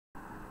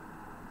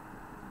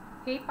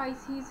Hey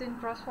Pisces and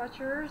cross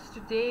watchers,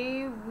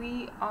 today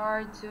we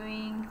are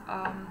doing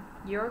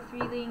your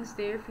feelings,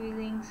 their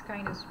feelings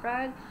kind of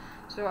spread.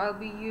 So I'll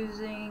be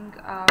using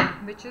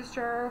Witch's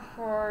Tarot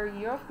for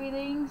your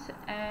feelings,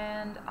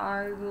 and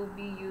I will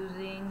be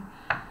using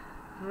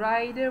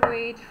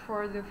Rider-Waite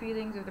for the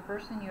feelings of the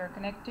person you are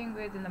connecting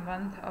with in the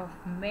month of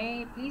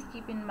May. Please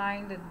keep in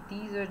mind that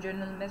these are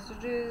general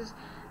messages.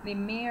 They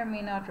may or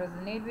may not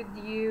resonate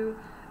with you.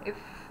 If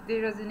they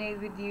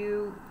resonate with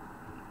you,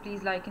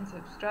 please like and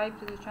subscribe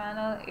to the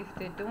channel. If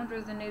they don't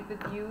resonate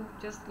with you,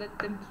 just let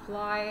them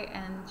fly,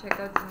 and check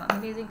out some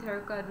amazing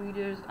tarot card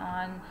readers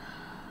on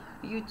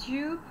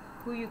YouTube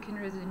who you can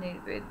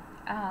resonate with.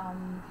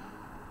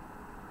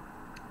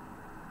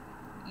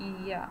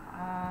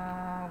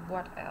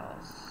 What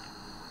else?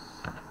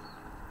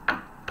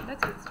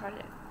 Let's get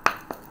started.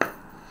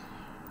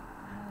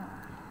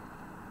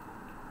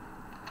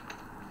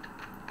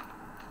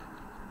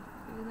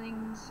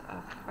 Feelings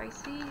of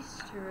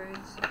Pisces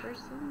towards the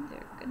person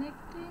they're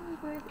connecting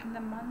with in the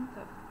month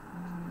of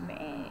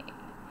May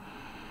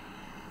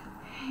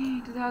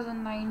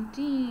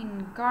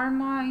 2019.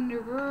 Karma in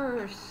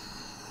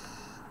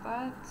reverse.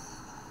 That's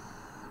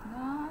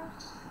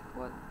not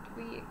what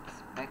we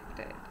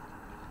expected.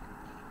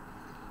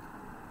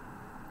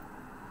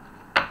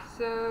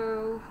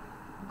 So,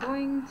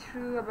 going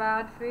through a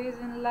bad phase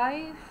in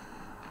life,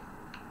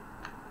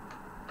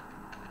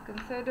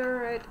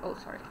 consider it. Oh,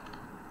 sorry.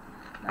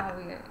 Now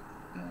we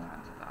move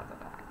on to the other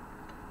back.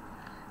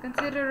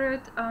 Consider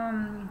it,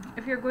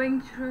 if you're going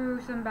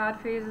through some bad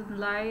phase in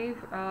life,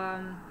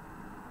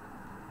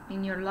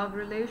 in your love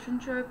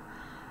relationship,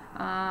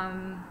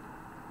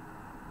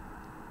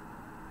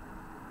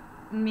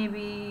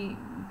 maybe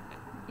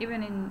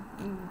even in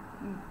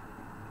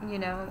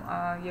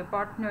your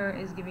partner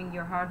is giving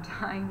you a hard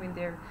time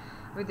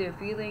with their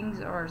feelings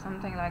or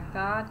something like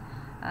that.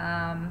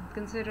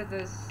 Consider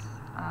this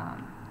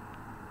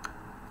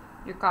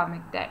your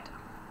karmic debt.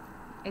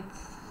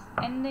 It's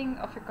ending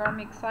of a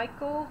karmic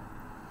cycle,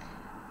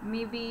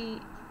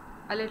 maybe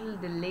a little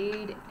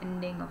delayed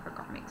ending of a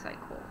karmic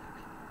cycle.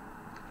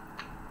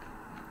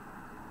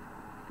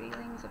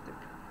 Feelings of the,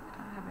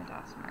 I haven't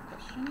asked my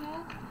question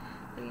yet.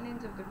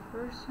 Feelings of the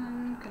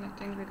person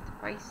connecting with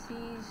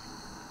Pisces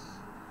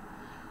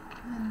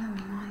in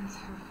the month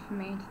of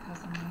May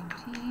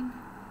 2019.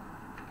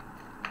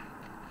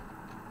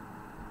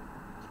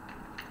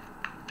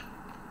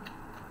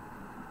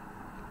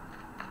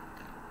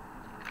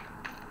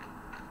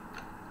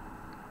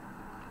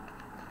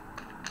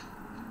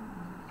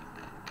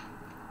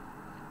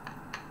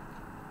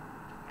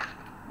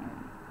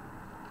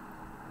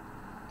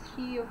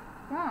 Three of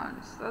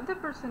Wands. The other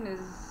person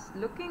is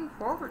looking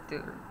forward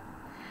to.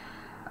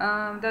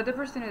 The other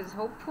person is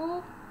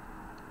hopeful.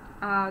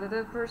 The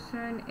other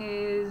person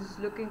is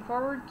looking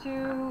forward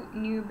to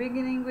new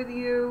beginning with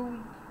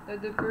you. The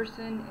other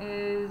person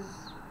is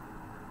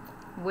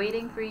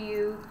waiting for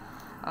you.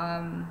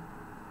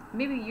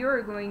 Maybe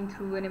you're going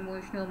through an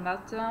emotional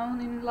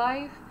meltdown in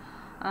life,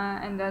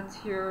 and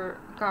that's your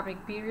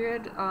karmic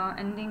period,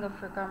 ending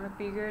of your karmic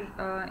period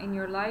in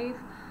your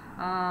life.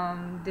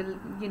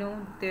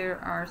 There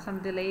are some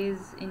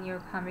delays in your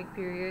karmic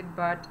period,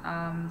 but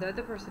the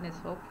other person is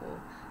hopeful.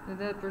 The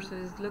other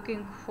person is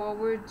looking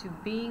forward to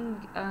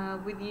being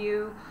with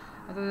you.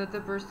 The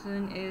other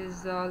person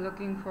is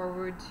looking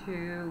forward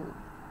to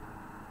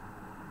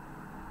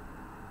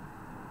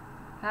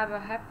have a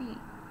happy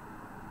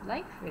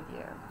life with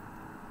you.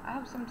 I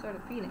have some sort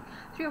of feeling.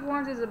 Three of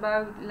Wands is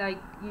about,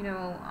 like,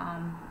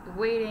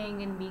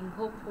 waiting and being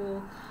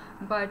hopeful,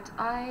 but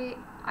I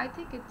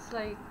think it's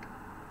like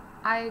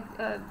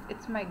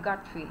it's my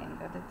gut feeling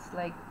that it's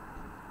like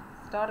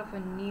start of a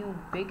new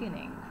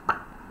beginning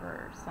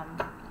for some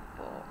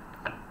people.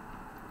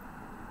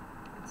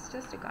 It's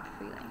just a gut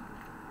feeling.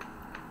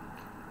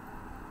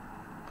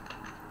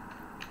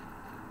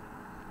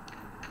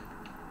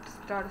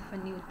 Start of a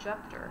new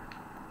chapter.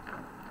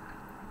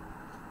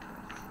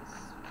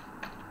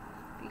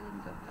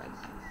 Feelings of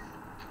Pisces,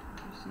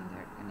 person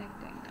they're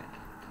connecting with.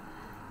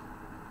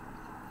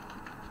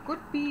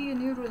 Could be a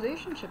new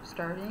relationship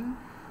starting.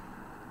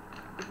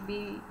 Could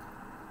be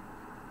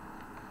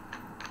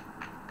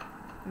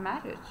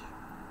marriage.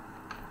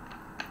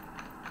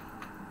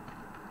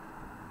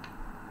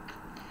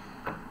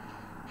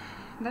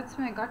 That's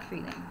my gut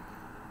feeling.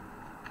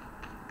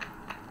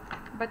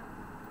 But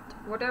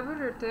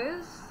whatever it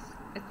is,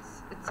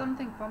 it's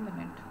something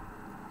permanent.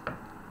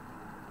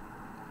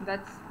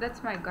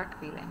 That's my gut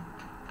feeling.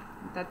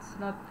 That's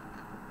not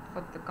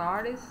what the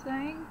card is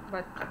saying,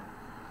 but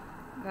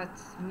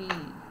that's me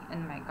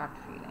and my gut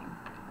feeling.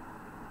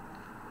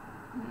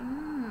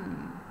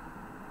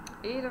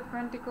 Eight of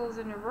Pentacles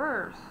in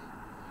reverse.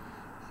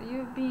 So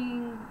you're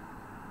being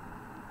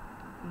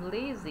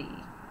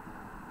lazy.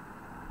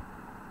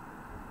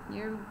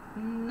 You're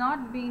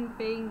not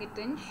paying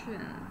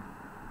attention.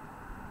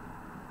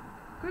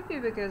 Could be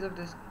because of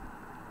this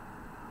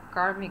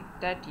karmic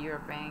debt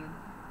you're paying.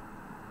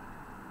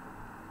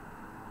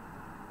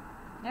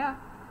 Yeah,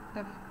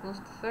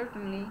 most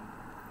certainly.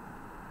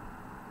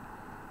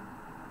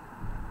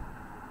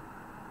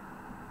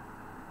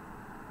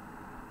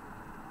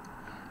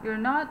 you're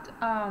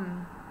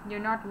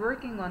not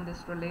working on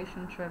this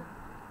relationship,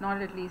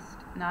 not at least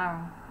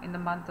now in the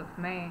month of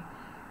May.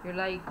 You're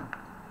like,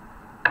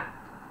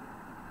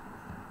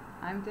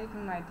 I'm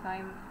taking my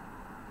time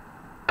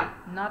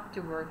not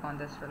to work on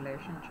this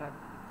relationship.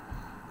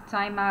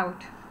 Time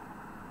out.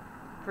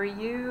 For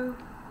you,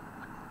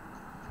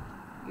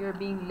 you're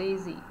being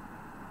lazy.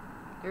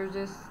 You're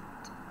just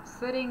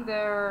sitting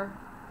there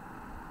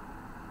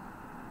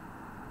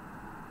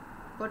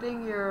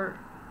putting your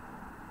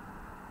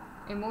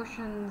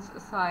emotions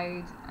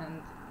aside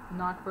and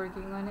not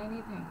working on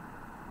anything,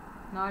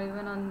 not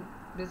even on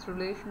this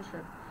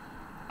relationship.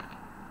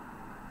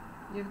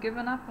 You've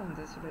given up on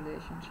this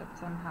relationship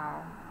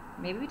somehow,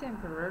 maybe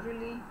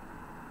temporarily.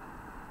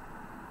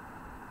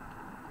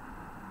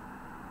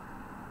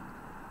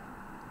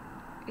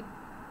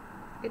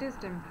 It is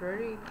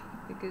temporary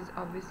because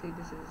obviously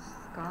this is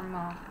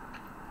karma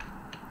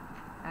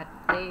at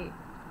play,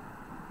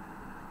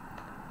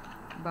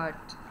 but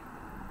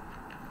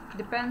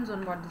depends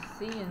on what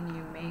decision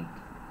you make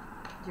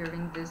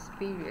during this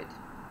period.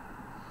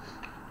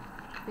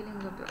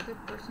 Feelings of the other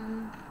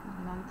person,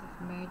 month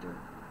of May, to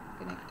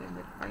connecting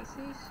with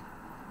Pisces.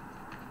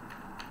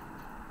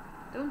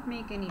 Don't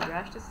make any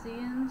rash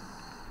decisions.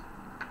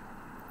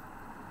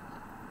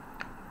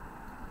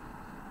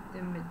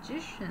 The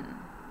Magician.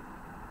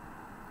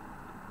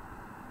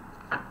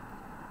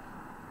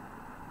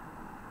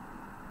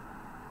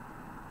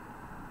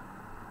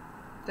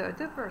 The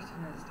other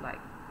person is like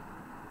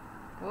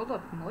full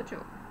of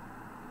mojo,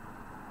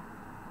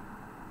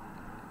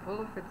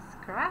 full of its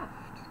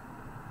craft.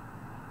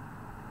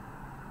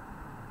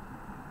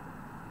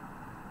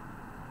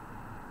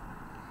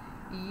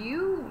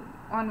 You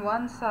on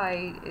one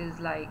side is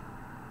like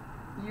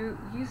you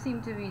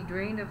seem to be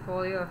drained of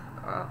all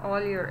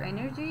your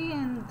energy,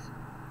 and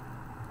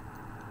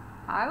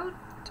out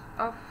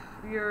of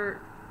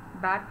your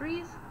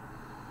batteries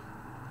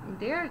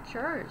they're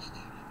charged.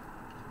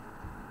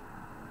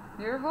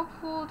 They're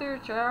hopeful, they're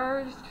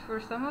charged. For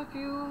some of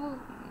you,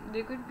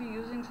 they could be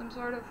using some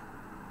sort of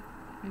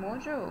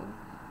mojo.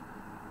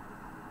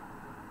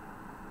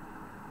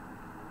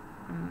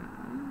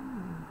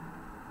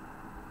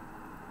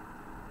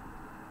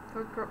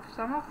 For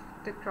some of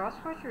the cross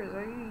watchers,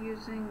 are you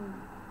using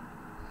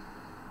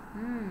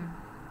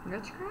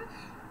witchcraft?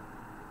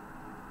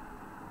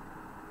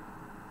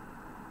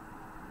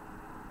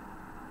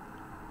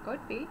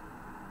 Could be.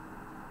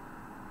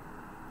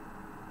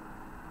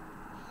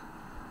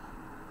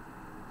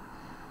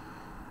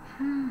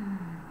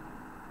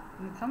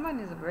 Someone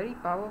is very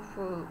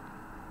powerful.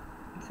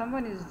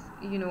 Someone is,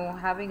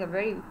 having a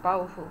very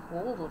powerful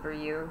hold over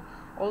you.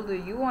 Although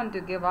you want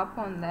to give up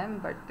on them,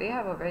 but they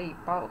have a very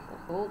powerful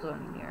hold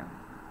on you.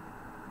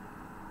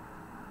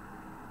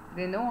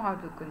 They know how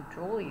to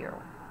control you.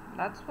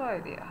 That's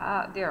why they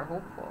are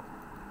hopeful.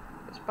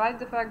 Despite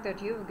the fact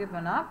that you've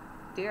given up,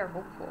 they are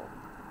hopeful.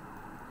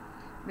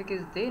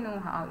 Because they know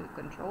how to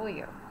control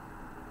you.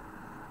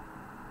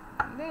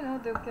 They know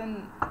they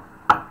can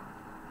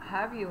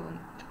have you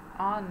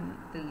on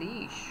the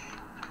leash.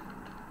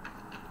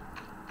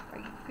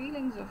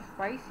 Feelings of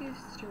Pisces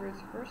towards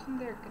the person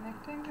they're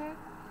connecting with.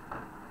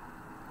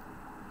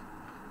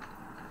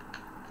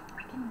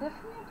 I can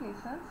definitely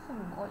sense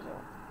some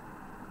mojo.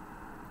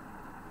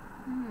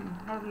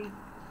 How do you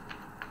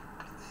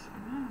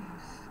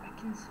smells? I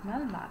can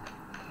smell that.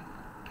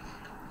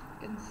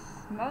 I can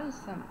smell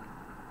some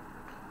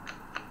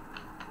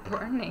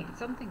burning,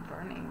 something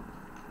burning,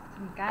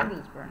 some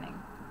candles burning.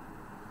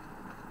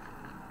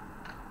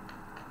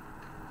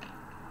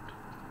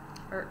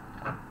 Or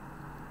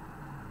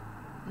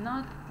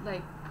not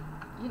like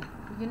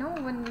you know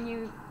when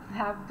you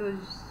have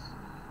those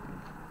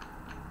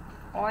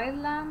oil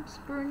lamps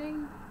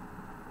burning.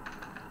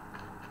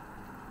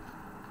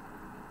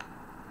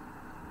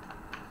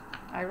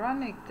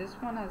 Ironic, this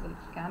one has a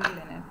candle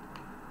in it.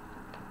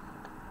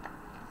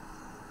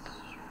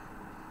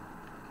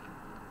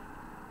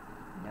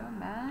 No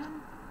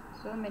man,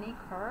 so many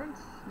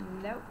cards.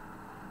 Nope.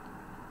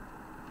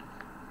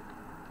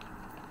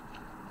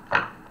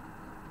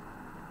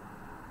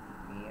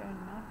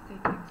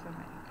 Taking so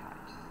many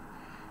cards.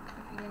 The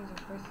feelings of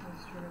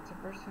Pisces towards a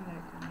person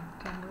they're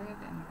connecting with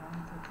in the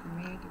month of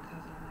May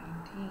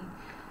 2019.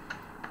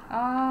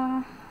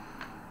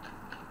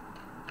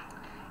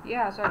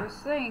 Yeah, so I was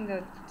saying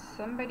that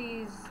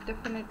somebody's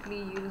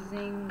definitely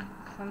using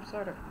some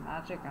sort of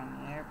magic on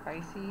here,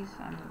 Pisces.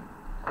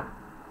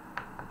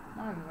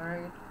 I'm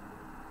worried.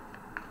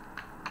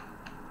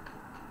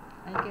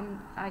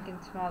 I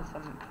can smell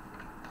some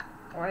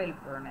oil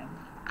burning.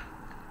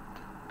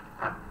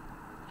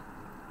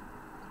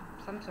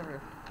 Some sort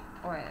of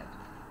oil,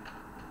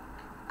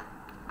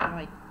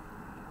 like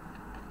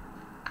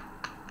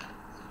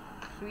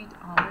sweet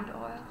almond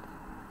oil.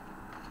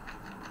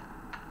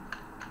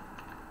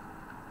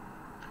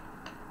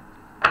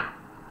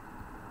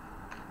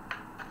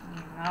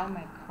 Now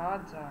my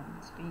cards are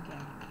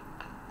speaking.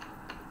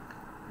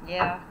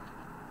 Yeah.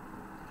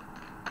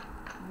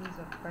 These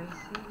are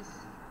Pisces.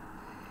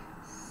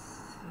 Let's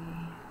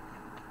see.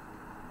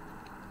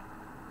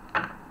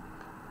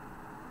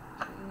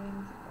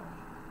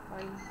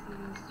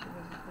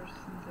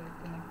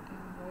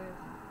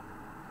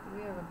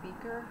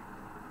 maker.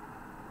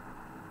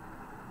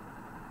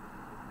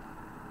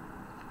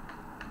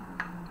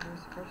 There's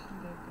a person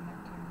they're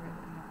connecting with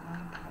in the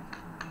month of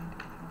May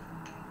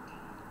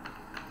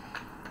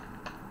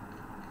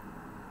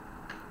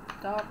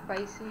 2019. Dark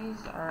Pisces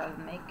or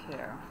I'll make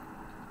here.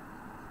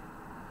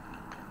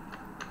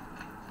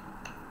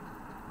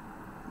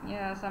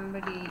 Yeah,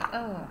 somebody.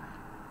 Oh,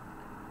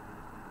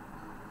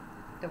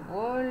 the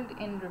world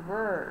in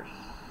reverse.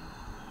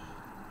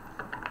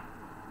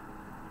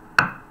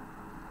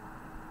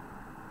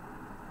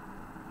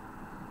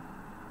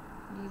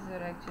 These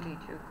are actually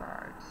two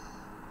cards.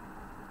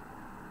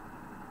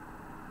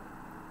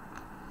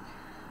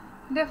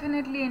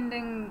 Definitely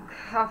ending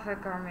of a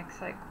karmic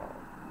cycle.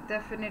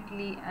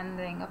 Definitely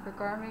ending of a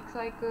karmic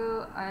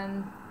cycle,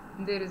 and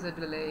there is a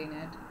delay in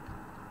it.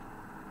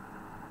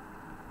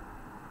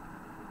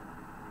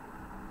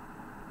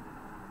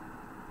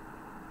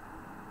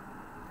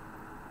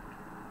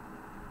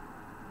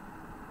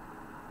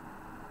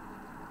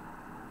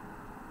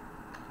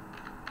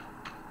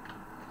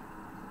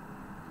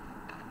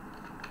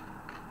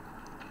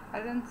 I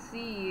don't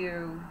see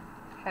you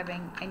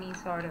having any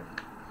sort of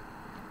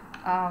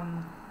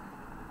I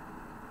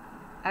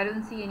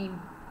don't see any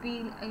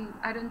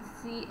I don't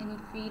see any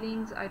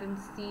feelings, I don't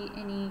see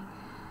any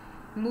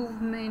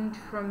movement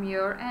from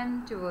your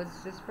end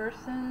towards this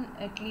person,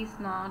 at least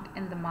not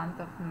in the month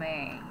of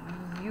May.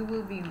 You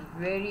will be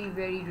very,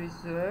 very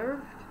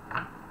reserved.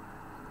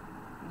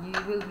 You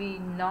will be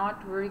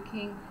not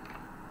working.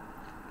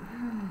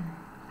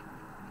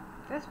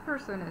 This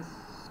person is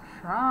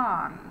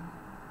strong.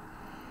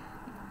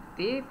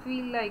 They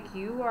feel like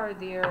you are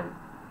their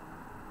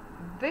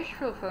wish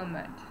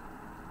fulfillment.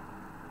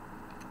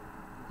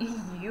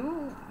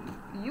 You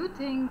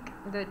think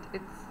that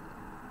it's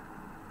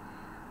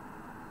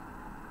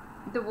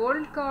the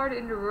world card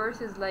in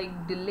reverse is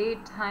like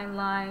delayed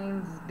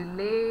timelines,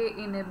 delay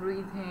in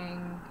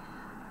everything.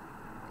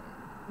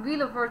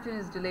 Wheel of Fortune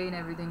is delay in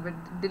everything, but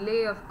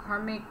delay of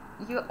karmic,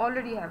 you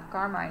already have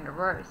karma in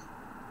reverse.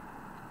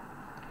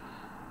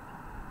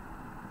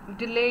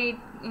 Delay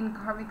in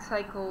karmic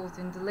cycles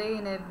and delay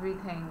in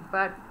everything,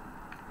 but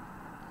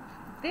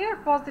they are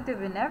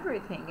positive in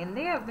everything, and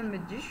they have the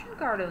Magician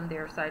card on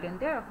their side, and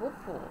they are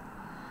hopeful.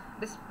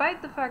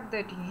 Despite the fact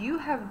that you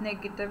have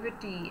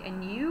negativity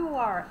and you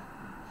are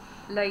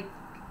like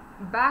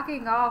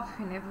backing off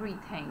in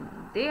everything,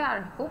 they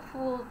are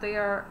hopeful. They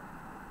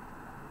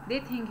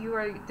think you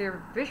are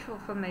their wish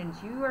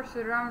fulfillment. You are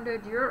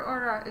surrounded, your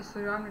aura is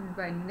surrounded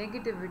by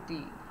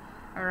negativity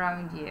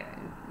around you.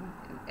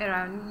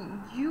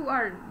 You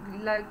are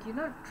like,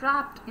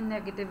 trapped in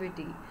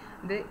negativity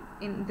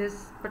in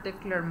this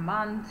particular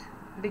month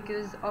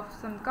because of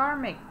some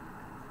karmic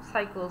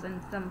cycles and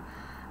some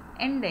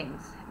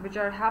endings which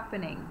are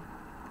happening.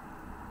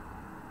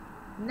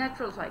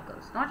 Natural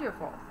cycles, not your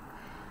fault.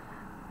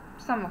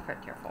 Some of it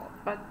your fault,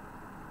 but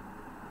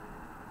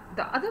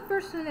the other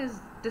person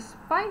is,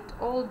 despite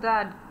all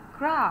that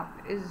crap,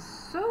 is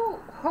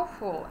so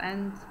hopeful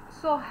and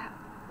so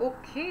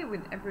okay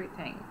with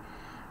everything.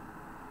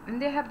 And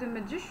they have the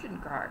Magician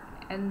card,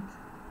 and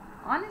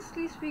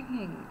honestly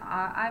speaking,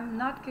 I'm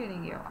not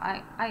kidding you,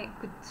 I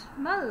could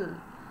smell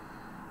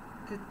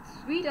the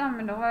sweet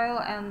almond oil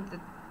and the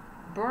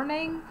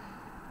burning.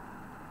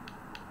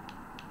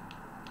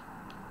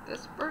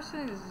 This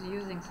person is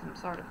using some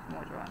sort of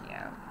mojo on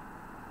you.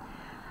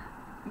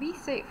 Be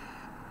safe.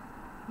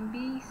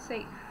 Be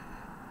safe,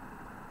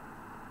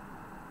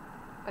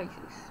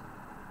 Pisces.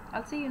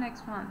 I'll see you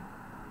next month.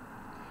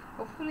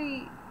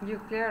 Hopefully you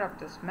clear up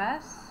this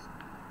mess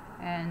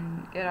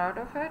and get out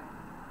of it.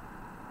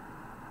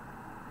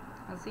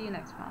 I'll see you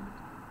next month.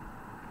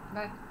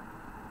 Bye.